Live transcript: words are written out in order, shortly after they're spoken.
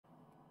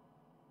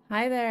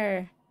Hi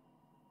there.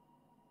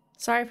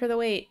 Sorry for the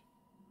wait.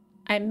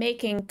 I'm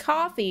making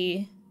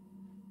coffee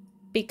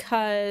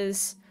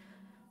because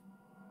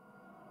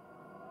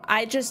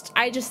I just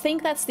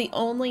think that's the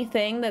only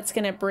thing that's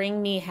gonna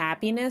bring me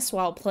happiness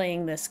while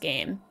playing this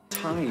game.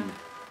 Time.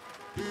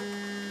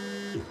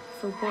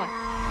 For what?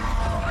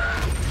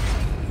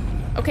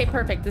 Okay,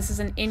 perfect. This is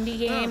an indie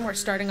game. We're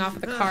starting off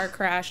with a car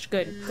crash.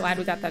 Good. Glad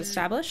we got that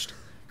established.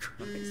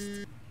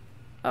 Christ.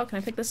 Oh, can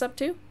I pick this up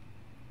too?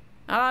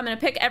 Oh, I'm gonna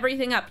pick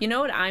everything up. You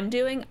know what I'm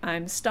doing?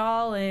 I'm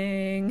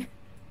stalling.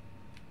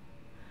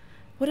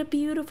 What a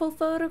beautiful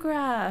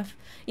photograph.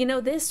 You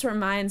know, this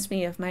reminds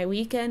me of my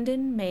weekend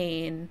in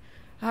Maine.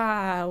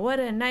 Ah, what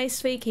a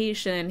nice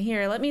vacation.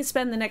 Here, let me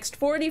spend the next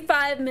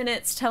 45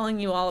 minutes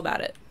telling you all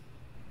about it.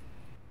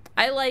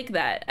 I like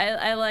that.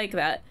 I like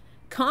that.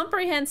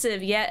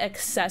 Comprehensive yet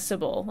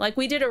accessible. Like,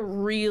 we did a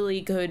really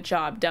good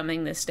job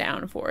dumbing this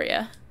down for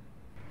you.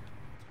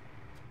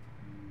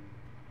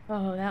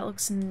 Oh, that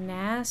looks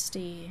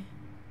nasty.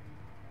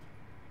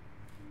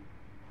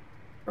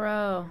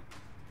 Bro.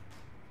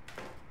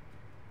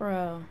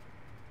 Bro.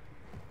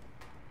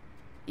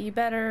 You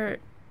better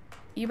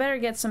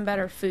get some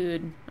better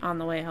food on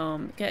the way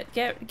home. Get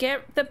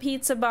the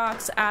pizza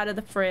box out of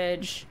the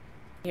fridge.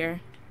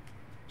 Here.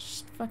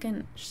 Just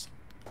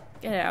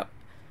get it out.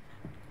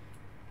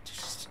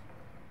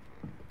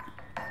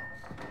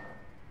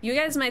 You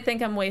guys might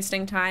think I'm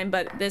wasting time,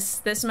 but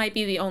this might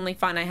be the only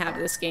fun I have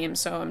this game,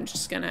 so I'm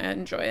just gonna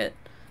enjoy it.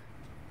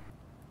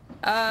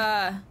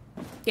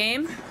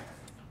 Game?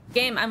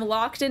 Game, I'm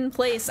locked in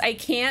place. I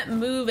can't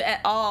move at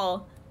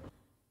all.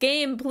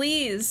 Game,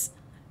 please.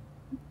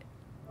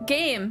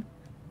 Game.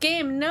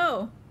 Game,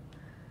 no.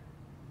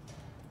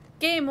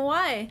 Game,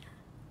 why?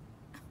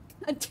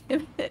 God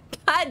damn it.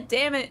 God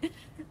damn it.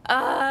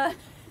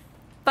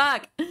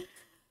 Fuck.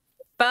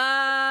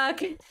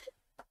 Fuck.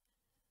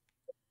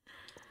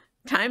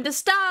 Time to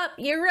stop.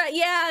 You're right.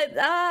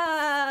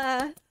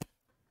 Yeah.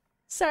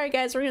 Sorry,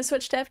 guys. We're gonna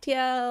switch to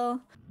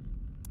FTL.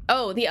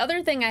 Oh, the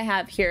other thing I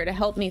have here to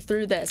help me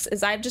through this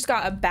is I've just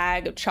got a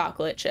bag of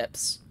chocolate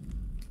chips.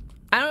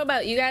 I don't know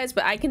about you guys,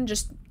 but I can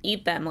just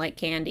eat them like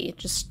candy.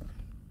 Just...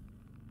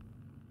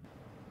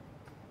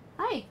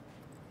 Hi.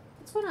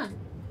 What's going on?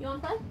 You wanna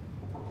play?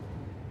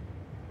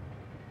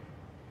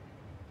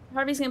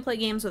 Harvey's gonna play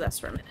games with us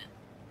for a minute.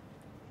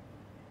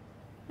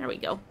 There we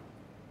go.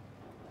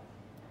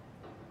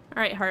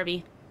 Alright,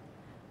 Harvey.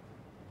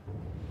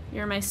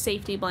 You're my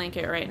safety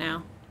blanket right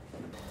now.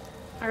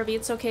 Harvey,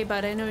 it's okay,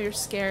 bud. I know you're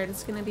scared.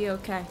 It's gonna be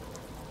okay.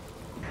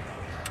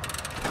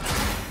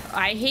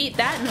 I hate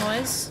that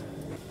noise.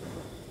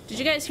 Did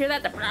you guys hear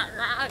that? Do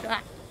I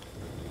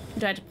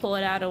have to pull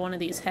it out of one of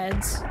these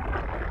heads?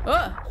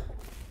 Oh!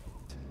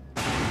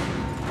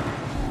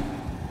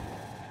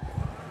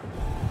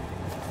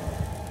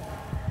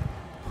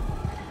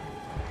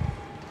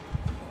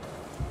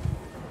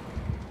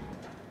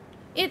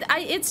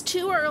 It's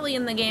too early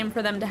in the game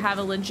for them to have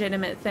a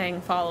legitimate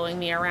thing following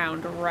me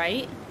around,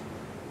 right?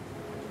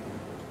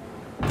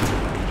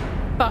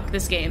 Fuck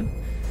this game.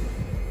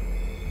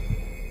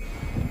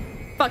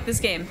 Fuck this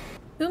game.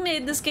 Who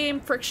made this game?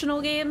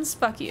 Frictional Games?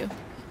 Fuck you.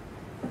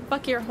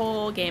 Fuck your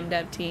whole game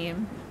dev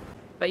team.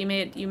 But you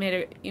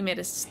made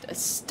a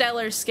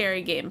stellar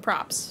scary game.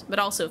 Props. But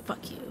also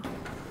fuck you.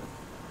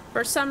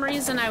 For some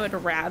reason I would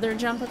rather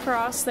jump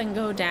across than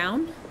go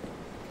down.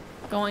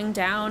 Going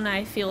down,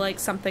 I feel like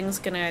something's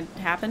gonna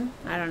happen.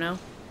 I don't know.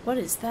 What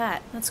is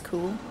that? That's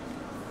cool.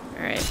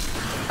 Alright.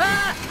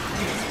 Ah!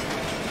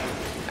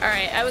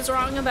 Alright, I was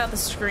wrong about the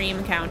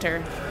scream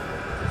counter.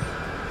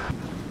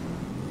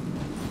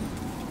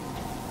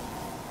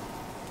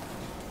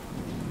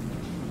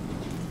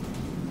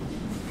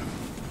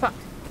 Fuck.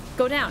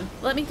 Go down.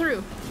 Let me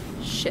through.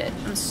 Shit,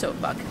 I'm so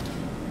fucked.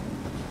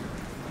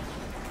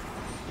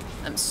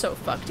 I'm so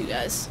fucked, you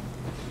guys.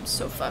 I'm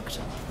so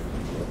fucked.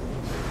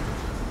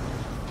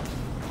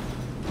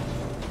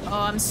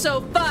 Oh, I'm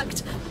so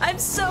fucked! I'm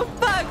so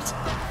fucked!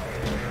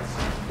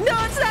 No,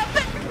 it's not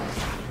fair!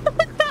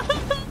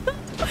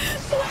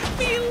 Let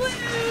me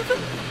live!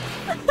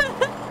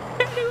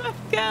 Where do I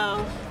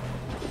go?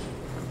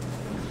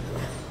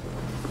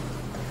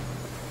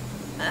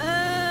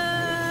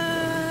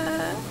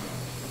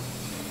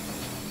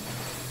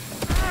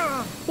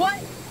 What?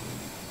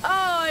 Oh,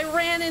 I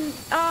ran in...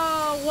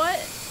 Oh, what?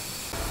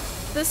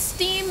 The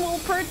steam will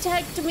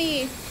protect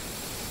me!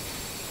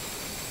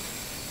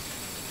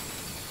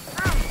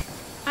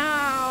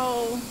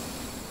 Ow.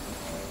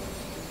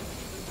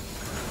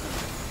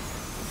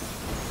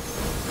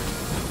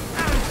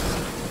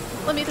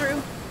 Let me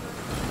through.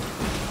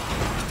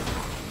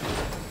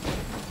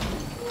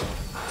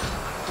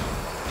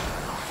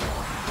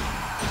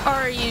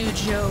 Are you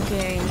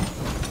joking?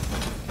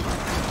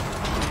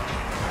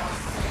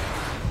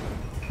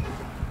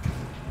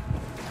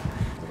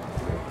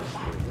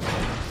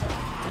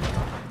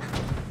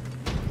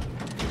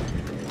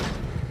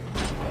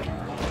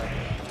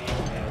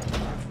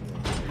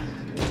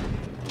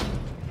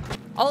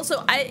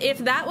 Also, if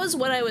that was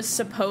what I was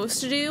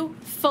supposed to do,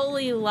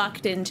 fully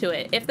lucked into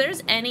it. If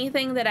there's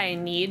anything that I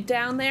need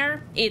down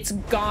there, it's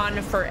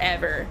gone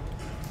forever.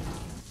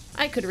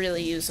 I could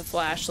really use a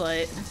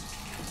flashlight.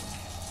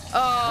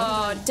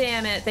 Oh,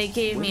 damn it. They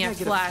gave me a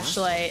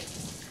flashlight.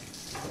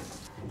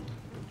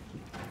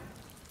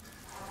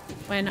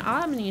 When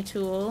Omni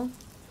Tool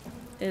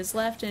is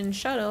left in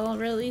shuttle,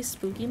 release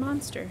spooky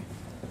monster.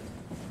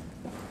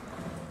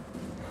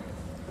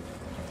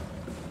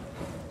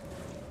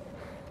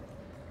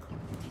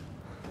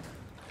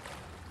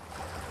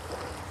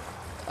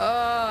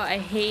 Oh, I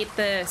hate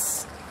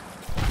this.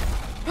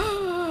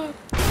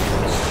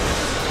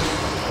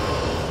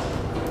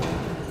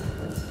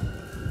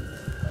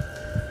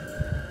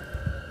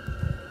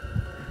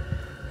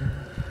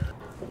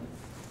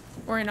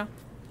 We're in a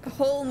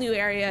whole new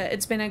area.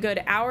 It's been a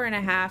good hour and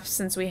a half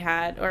since we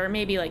had, or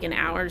maybe like an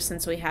hour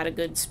since we had a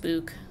good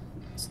spook.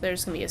 So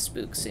there's gonna be a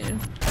spook soon.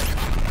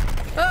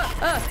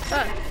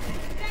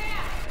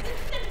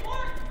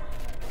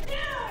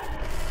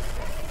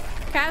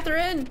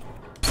 Catherine!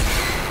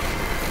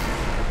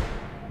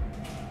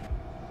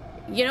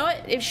 You know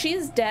what? If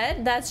she's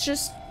dead, that's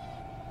just...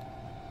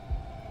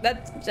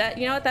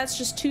 you know what? That's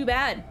just too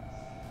bad.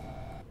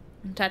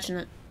 I'm touching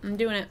it. I'm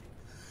doing it.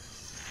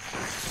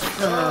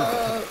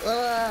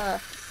 I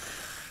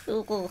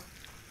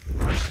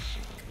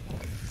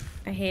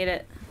hate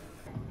it.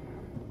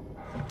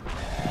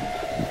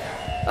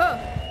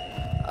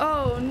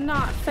 Oh,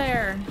 not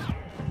fair.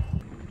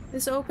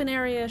 This open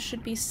area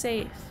should be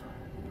safe.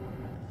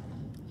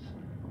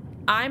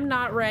 I'm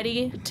not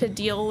ready to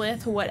deal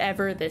with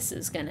whatever this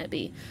is gonna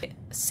be.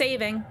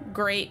 Saving,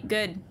 great,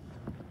 good.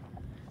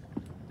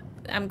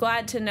 I'm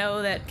glad to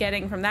know that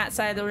getting from that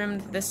side of the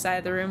room to this side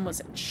of the room was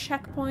a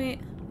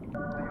checkpoint.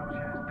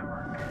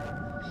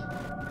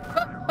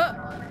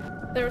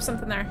 There was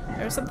something there.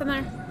 There was something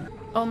there.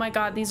 Oh my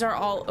god, these are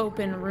all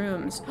open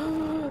rooms.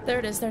 There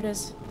it is, there it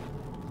is.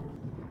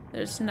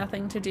 There's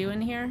nothing to do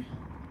in here.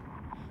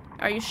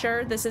 Are you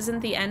sure this isn't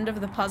the end of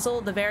the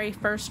puzzle? The very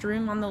first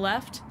room on the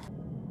left?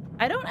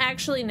 I don't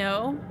actually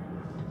know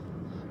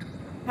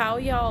how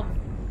y'all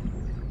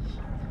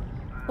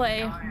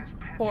play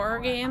horror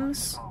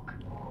games,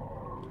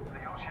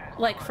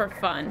 like, for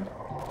fun.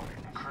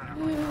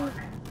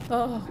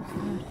 Oh,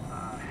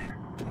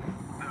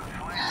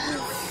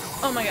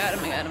 oh my god,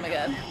 oh my god, oh my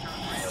god.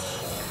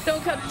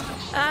 Don't come.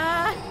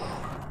 Ah!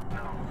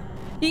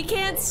 You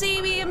can't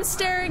see me, I'm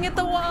staring at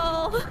the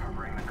wall.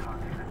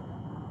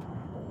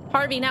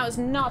 Harvey, now is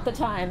not the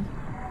time.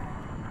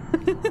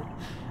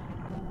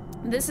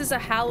 This is a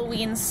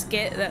Halloween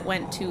skit that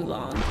went too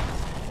long.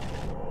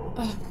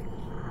 Oh.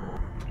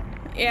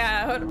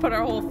 Yeah, I would put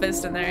our whole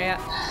fist in there,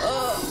 yeah.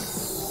 Ugh.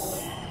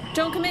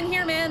 Don't come in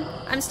here, man.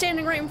 I'm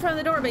standing right in front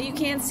of the door, but you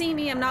can't see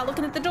me. I'm not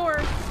looking at the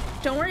door.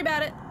 Don't worry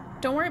about it.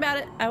 Don't worry about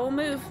it. I will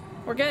move.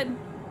 We're good.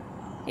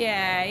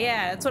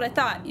 Yeah, that's what I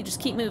thought. You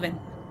just keep moving.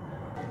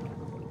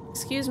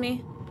 Excuse me.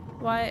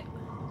 What?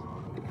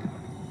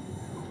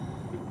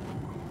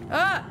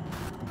 Ah!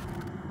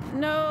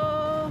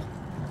 No.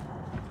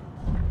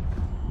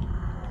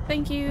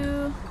 Thank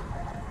you.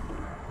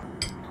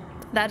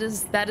 That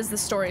is the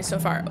story so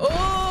far.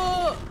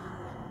 Oh!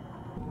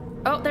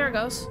 Oh, there it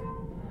goes.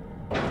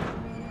 Oh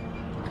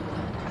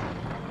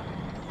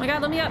my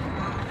god, let me up.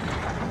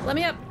 Let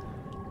me up.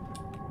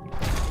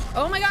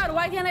 Oh my god,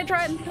 why can't I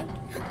try and...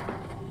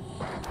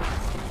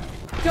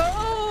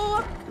 Go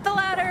up the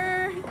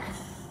ladder.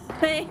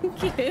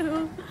 Thank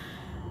you.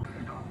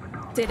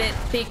 Did it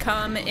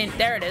become in...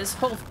 There it is.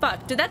 Oh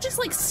fuck. Did that just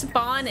like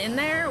spawn in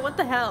there? What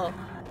the hell?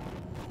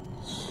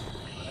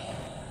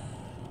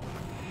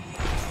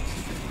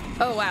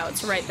 Oh wow,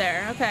 it's right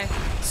there. Okay.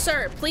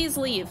 Sir, please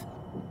leave.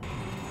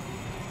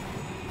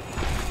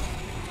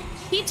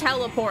 He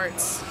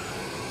teleports.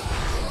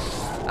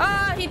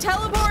 Ah, he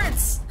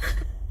teleports!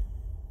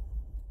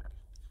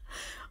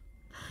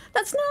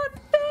 That's not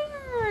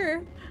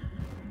fair!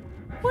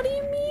 What do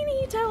you mean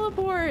he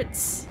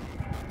teleports?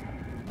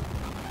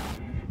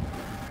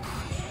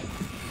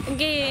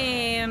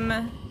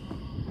 Game.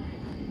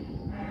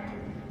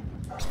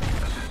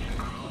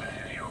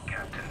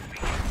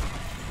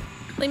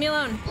 Leave me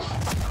alone.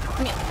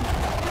 Leave me.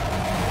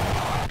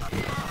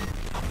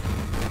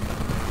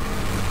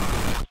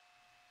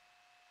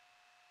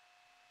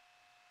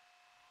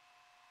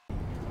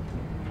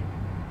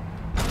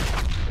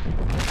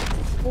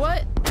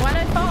 What? Why'd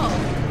I fall?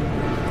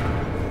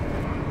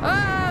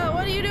 Ah,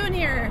 what are you doing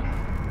here?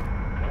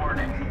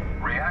 Warning.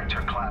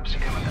 Reactor collapse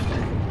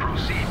imminent.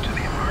 Proceed to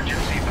the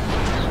emergency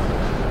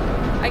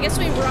buildings. I guess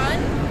we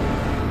run?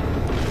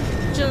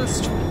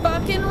 Just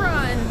fucking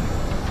run.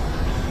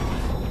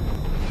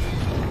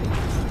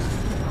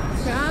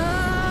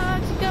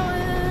 Keep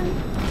going.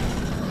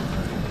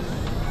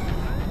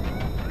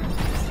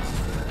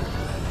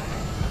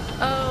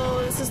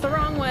 Oh, this is the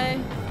wrong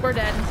way. We're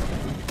dead.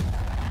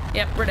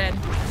 Yep, we're dead.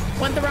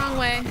 Went the wrong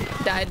way.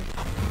 Died.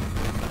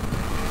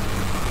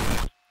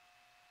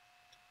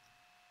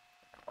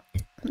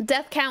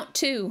 Death count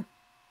 2.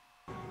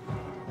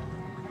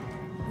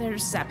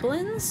 There's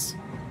zeppelins?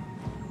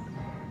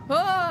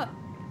 Oh!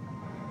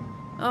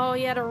 Oh,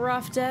 he had a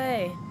rough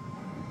day.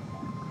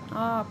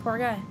 Oh, poor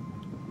guy.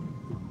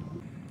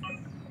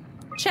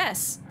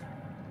 Chess.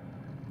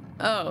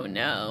 Oh,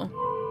 no.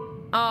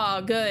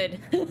 Oh, good.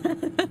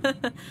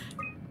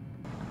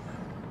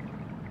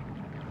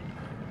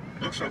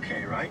 Looks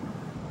okay, right?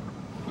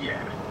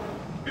 Yeah,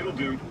 it'll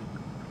do.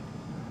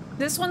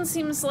 This one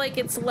seems like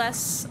it's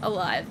less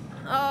alive.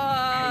 Oh,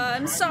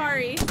 I'm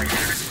sorry.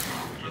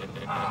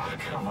 Ah,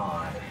 come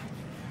on.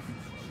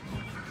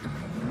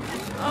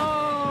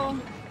 Oh.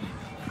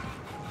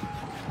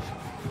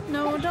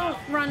 No, don't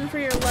run for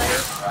your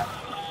life.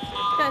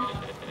 God.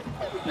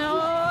 No,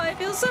 I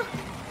feel so...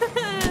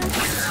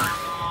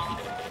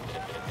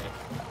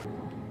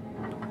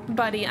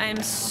 Buddy,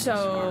 I'm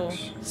so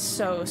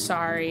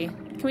sorry.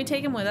 Can we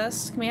take him with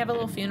us? Can we have a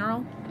little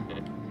funeral?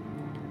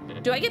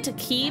 Do I get to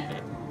keep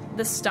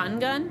the stun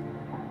gun?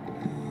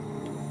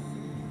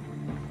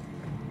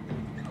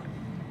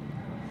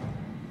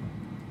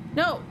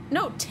 No,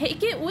 no,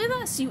 take it with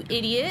us, you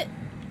idiot.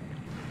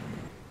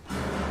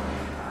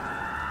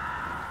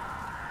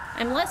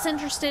 I'm less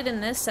interested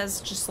in this as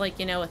just like,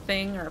 you know, a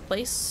thing or a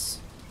place.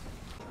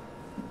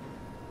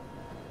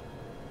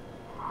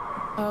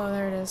 Oh,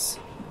 there it is.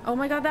 Oh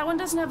my god, that one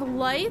doesn't have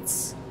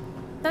lights?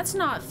 That's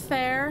not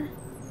fair.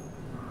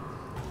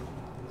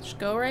 Just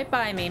go right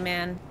by me,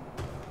 man.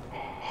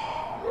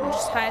 I'm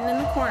just hiding in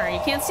the corner. You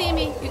can't see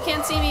me. You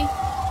can't see me.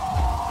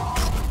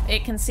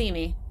 It can see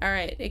me.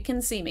 Alright, it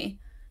can see me.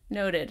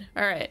 Noted.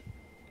 Alright.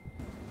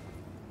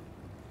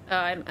 Oh,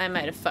 I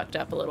might have fucked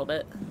up a little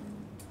bit.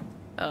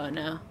 Oh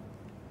no.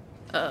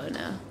 Oh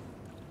no.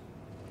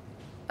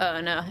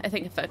 Oh no, I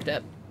think I fucked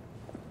up.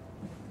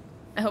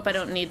 I hope I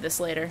don't need this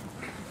later.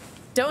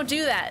 Don't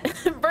do that!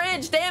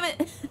 Bridge, damn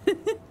it!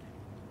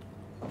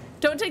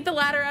 Don't take the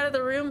ladder out of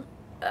the room.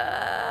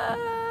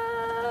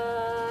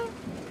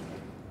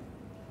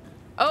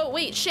 Oh,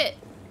 wait, shit.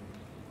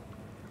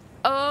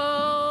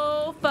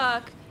 Oh,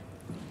 fuck.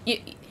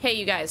 Hey,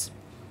 you guys.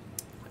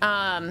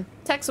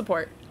 Tech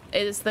support.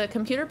 Is the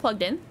computer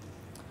plugged in?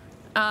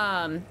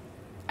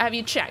 Have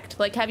you checked?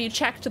 Like, have you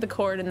checked the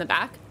cord in the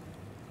back?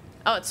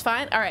 Oh, it's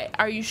fine? Alright,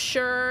 are you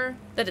sure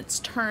that it's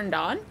turned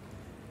on?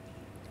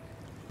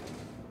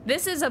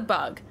 This is a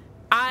bug.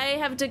 I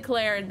have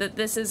declared that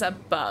this is a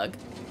bug.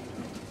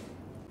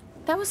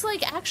 That was,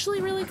 like,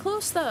 actually really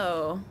close,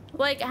 though.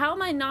 Like, how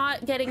am I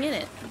not getting in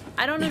it?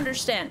 I don't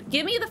understand.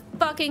 Give me the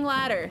fucking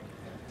ladder.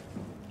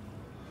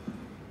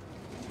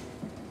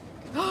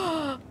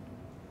 Oh,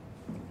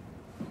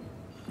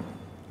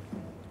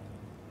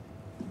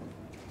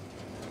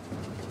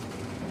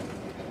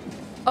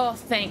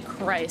 thank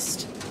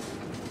Christ.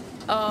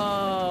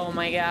 Oh,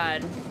 my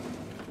God.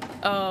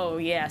 Oh,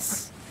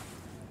 yes.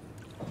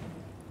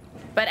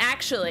 But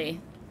actually,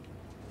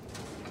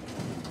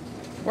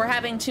 we're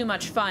having too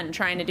much fun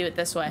trying to do it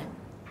this way.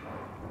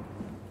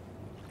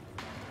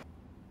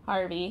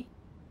 Harvey,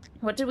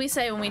 what did we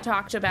say when we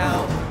talked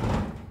about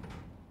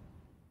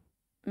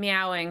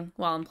meowing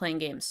while I'm playing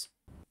games?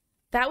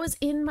 That was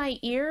in my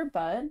ear,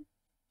 bud.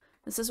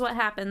 This is what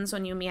happens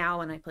when you meow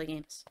when I play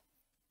games.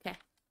 Okay,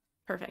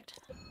 perfect.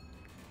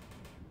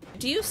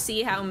 Do you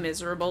see how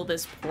miserable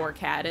this poor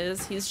cat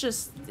is? He's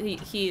just,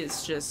 he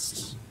is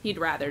just, he'd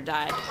rather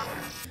die.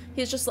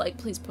 He's just like,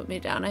 please put me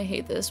down. I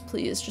hate this.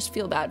 Please just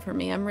feel bad for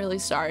me. I'm really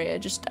sorry. I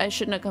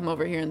shouldn't have come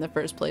over here in the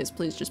first place.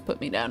 Please just put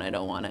me down. I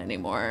don't want it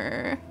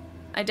anymore.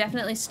 I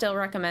definitely still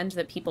recommend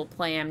that people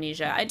play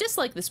Amnesia. I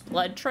dislike this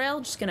blood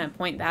trail. Just gonna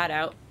point that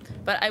out.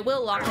 But I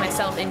will lock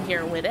myself in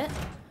here with it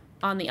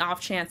on the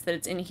off chance that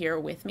it's in here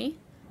with me.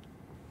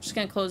 Just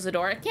gonna close the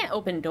door. I can't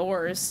open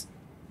doors.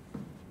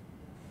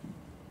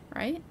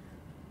 Right?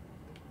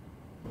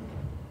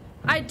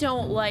 I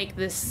don't like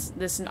this,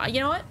 you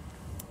know what?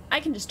 I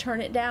can just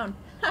turn it down.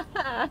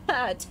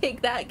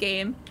 Take that,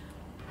 game.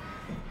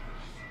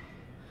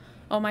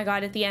 Oh my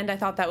god, at the end I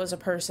thought that was a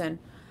person.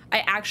 I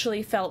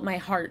actually felt my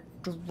heart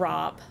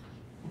drop.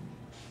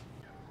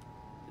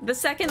 The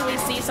second we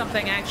see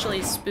something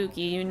actually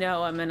spooky, you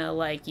know I'm gonna,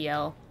 like,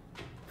 yell.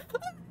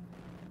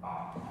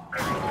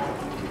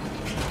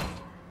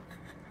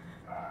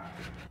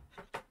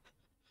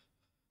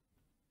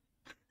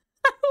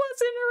 I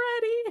wasn't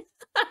ready.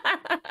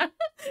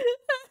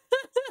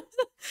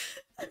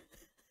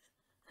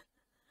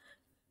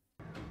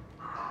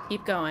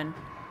 Keep going.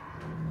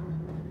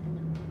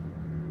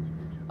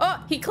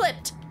 Oh, he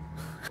clipped.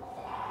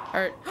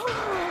 Or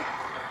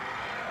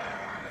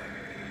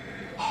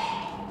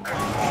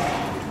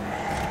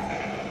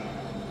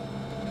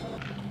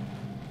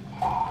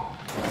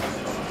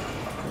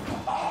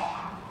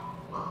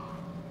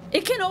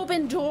it can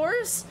open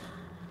doors?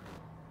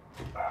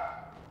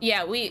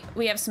 Yeah, we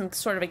have some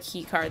sort of a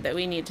key card that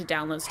we need to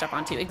download stuff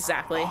onto.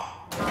 Exactly.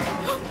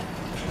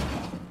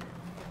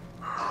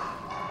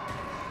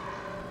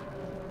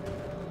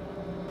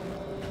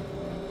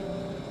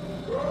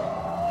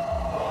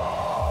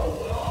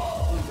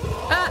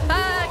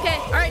 Okay.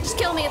 All right, just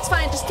kill me. It's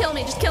fine. Just kill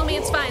me. Just kill me.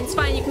 It's fine. It's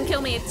fine. You can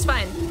kill me. It's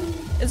fine.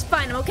 It's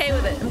fine. I'm okay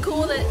with it. I'm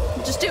cool with it.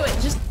 Just do it.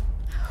 Just.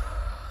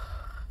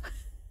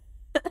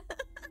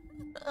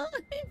 Oh,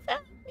 he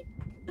found me.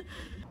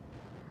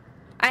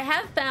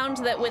 found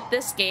that with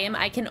this game,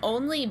 I can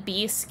only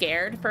be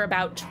scared for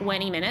about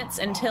 20 minutes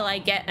until I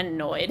get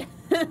annoyed.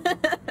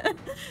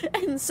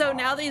 And so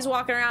now that he's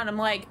walking around, I'm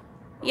like,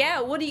 yeah,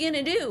 what are you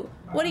gonna do?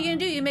 What are you gonna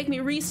do? You make me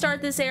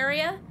restart this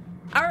area?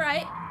 All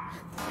right.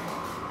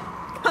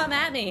 Come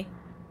at me.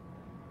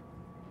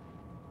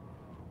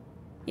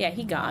 Yeah,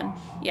 he gone.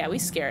 Yeah, we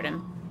scared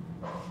him.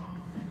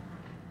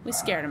 We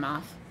scared him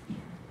off.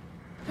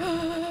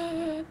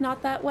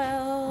 Not that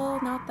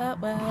well, not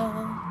that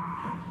well.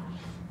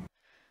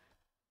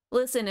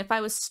 Listen, if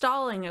I was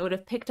stalling, I would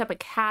have picked up a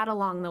cat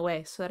along the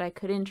way so that I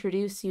could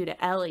introduce you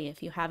to Ellie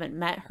if you haven't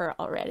met her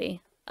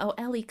already. Oh,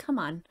 Ellie, come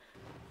on.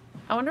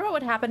 I wonder what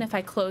would happen if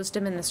I closed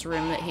him in this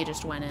room that he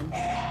just went in.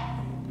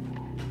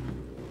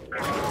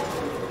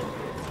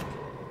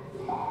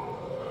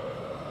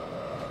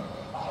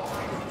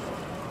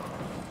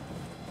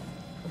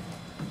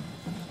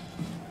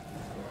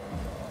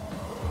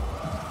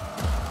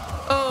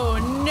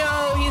 Oh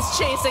no, he's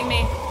chasing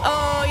me.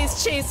 Oh,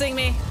 he's chasing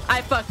me.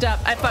 I fucked up.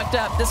 I fucked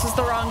up. This was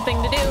the wrong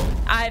thing to do.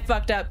 I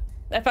fucked up.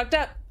 I fucked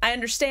up. I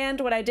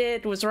understand what I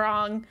did was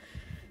wrong.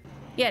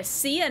 Yeah,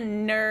 see ya,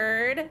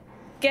 nerd.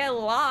 Get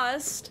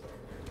lost.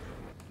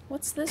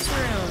 What's this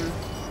room?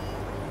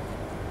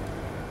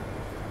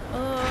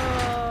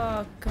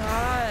 Oh,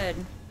 God.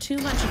 Too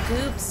much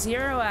goop.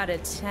 0 out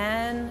of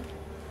 10.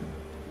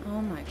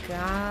 Oh my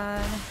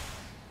God.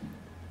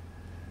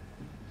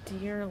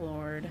 Dear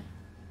Lord.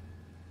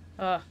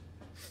 Ugh.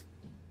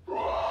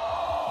 What?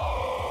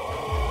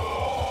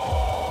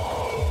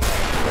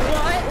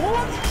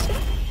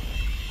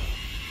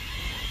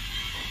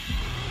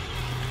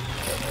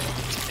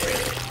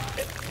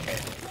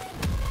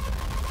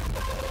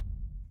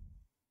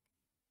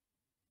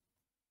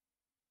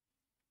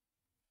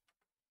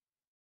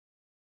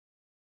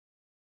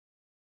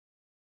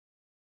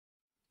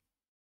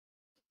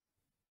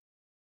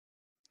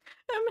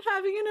 I'm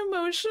having an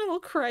emotional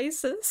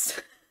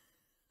crisis.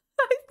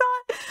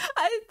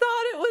 I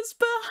thought it was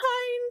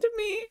behind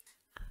me.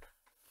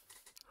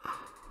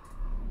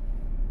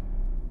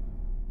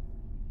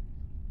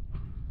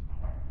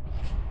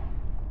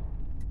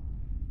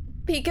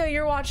 Pico,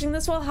 you're watching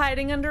this while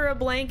hiding under a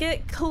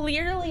blanket?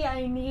 Clearly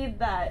I need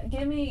that.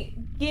 Give me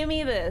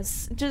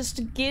this.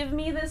 Just give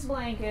me this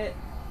blanket.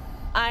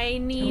 I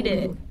need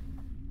it.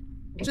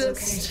 It's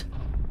Just... okay.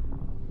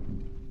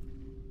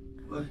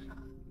 What?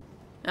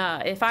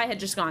 If I had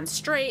just gone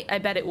straight, I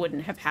bet it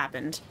wouldn't have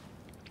happened.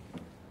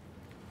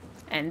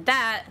 And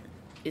that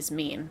is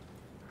mean.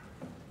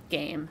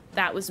 Game.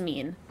 That was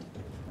mean.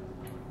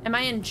 Am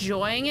I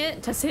enjoying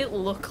it? Does it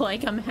look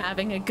like I'm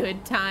having a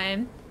good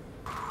time?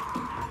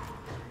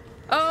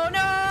 Oh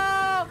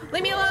no!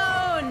 Leave me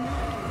alone!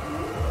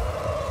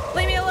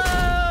 Leave me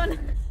alone!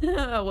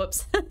 Oh,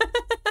 whoops. Fuck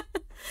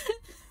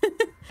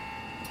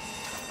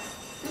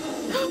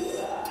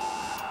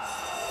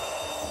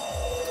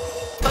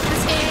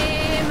this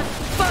game!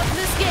 Fuck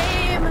this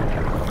game!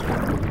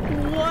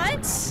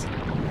 What?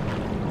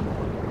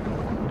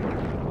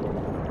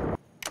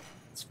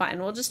 It's fine,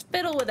 we'll just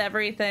fiddle with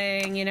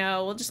everything, you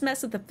know, we'll just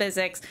mess with the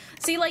physics.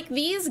 See, like,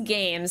 these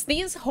games,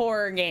 these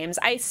horror games,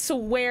 I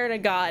swear to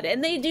God,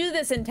 and they do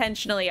this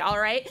intentionally,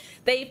 alright?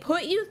 They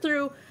put you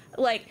through,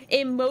 like,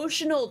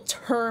 emotional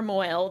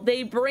turmoil.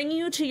 They bring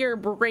you to your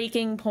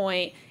breaking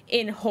point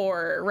in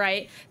horror,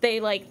 right?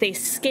 They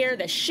scare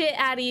the shit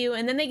out of you,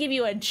 and then they give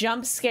you a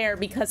jump scare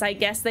because I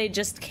guess they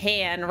just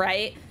can,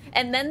 right?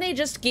 And then they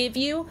just give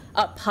you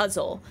a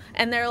puzzle.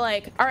 And they're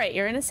like, all right,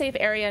 you're in a safe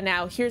area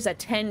now. Here's a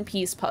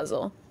 10-piece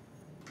puzzle.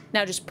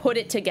 Now just put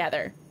it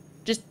together.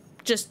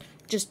 Just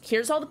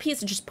here's all the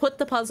pieces. Just put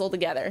the puzzle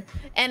together.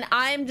 And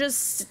I'm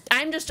just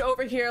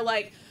over here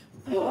like,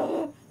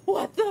 oh,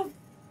 what the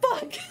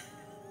fuck?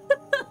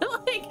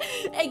 Like,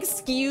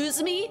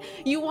 excuse me?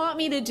 You want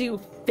me to do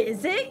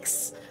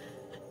physics?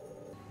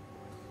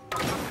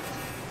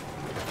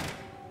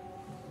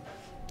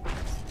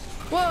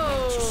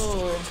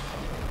 Whoa.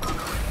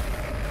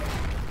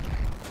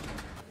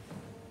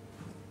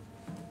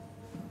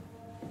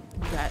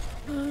 That.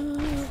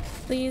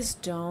 Please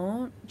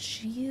don't.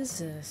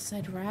 Jesus.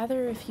 I'd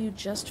rather if you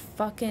just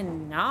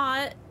fucking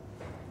not.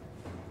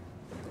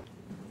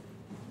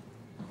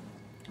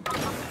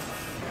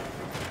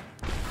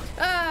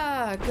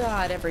 Ah,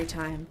 God, every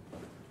time.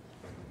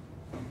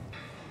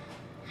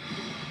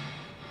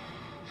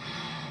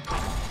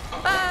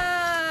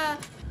 Ah!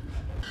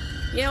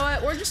 You know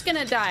what? We're just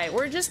gonna die.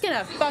 We're just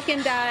gonna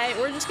fucking die.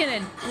 We're just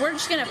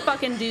gonna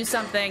fucking do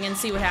something and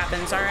see what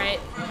happens,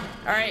 alright?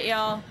 Alright,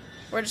 y'all.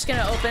 We're just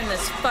gonna open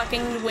this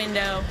fucking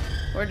window.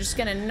 We're just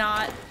gonna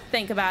not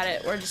think about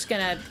it. We're just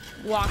gonna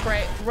walk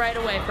right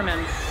away from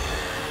him.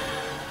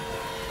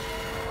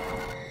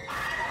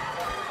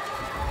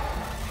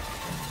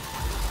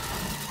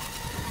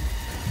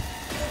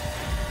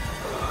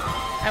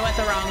 I went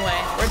the wrong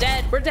way. We're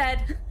dead. We're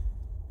dead.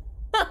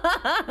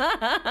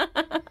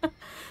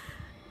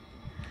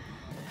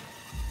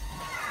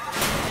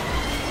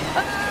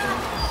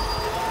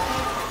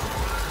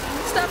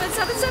 Stop it,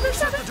 stop it, stop it,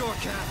 stop it! Shut the door,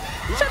 Cap.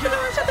 Shut the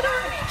door, shut the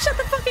door! Shut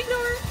the fucking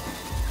door!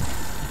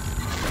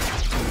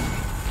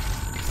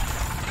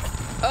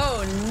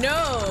 Oh,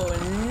 no,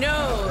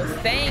 no,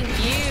 thank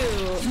you.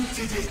 You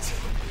did it.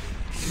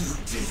 You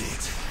did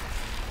it.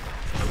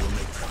 I will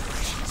make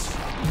preparations.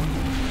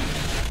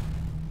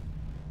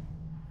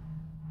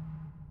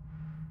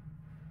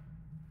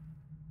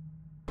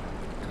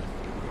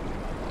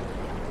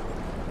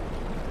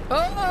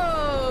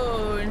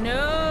 Oh,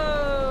 no.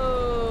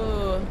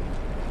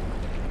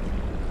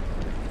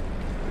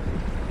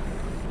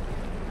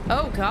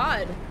 Oh,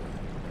 God.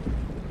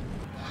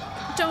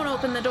 Don't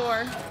open the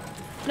door.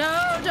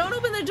 No, don't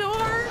open the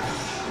door.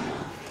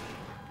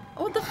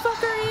 What the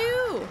fuck are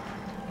you?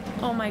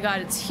 Oh my God,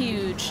 it's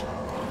huge.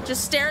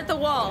 Just stare at the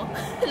wall.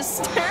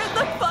 Just stare at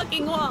the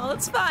fucking wall.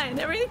 It's fine.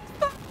 Everything's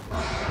fine.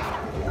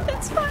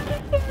 It's fine.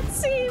 It can't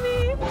see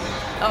me.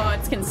 Oh,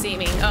 it can see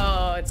me.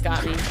 Oh, it's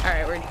got me. All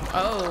right, we're...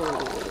 Oh.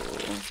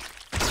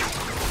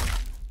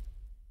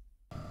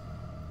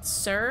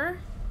 Sir?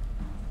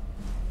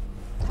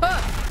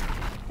 Oh.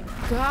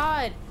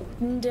 God.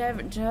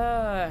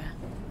 Duh.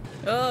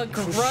 Oh,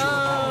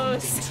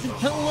 gross.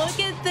 Look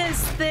at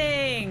this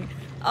thing.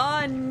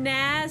 Oh,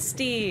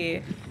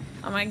 nasty.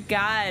 Oh my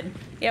God.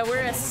 Yeah,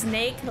 we're a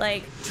snake,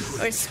 like,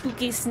 or a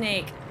spooky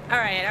snake. All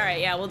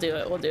right, yeah, we'll do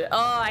it, we'll do it. Oh,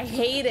 I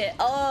hate it.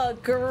 Oh,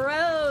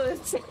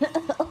 gross.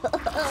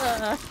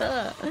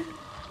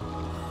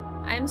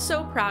 I'm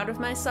so proud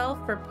of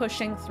myself for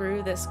pushing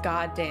through this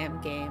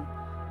goddamn game.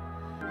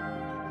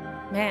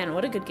 Man,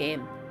 what a good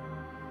game.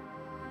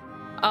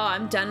 Oh,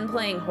 I'm done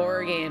playing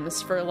horror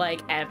games for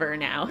like ever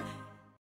now.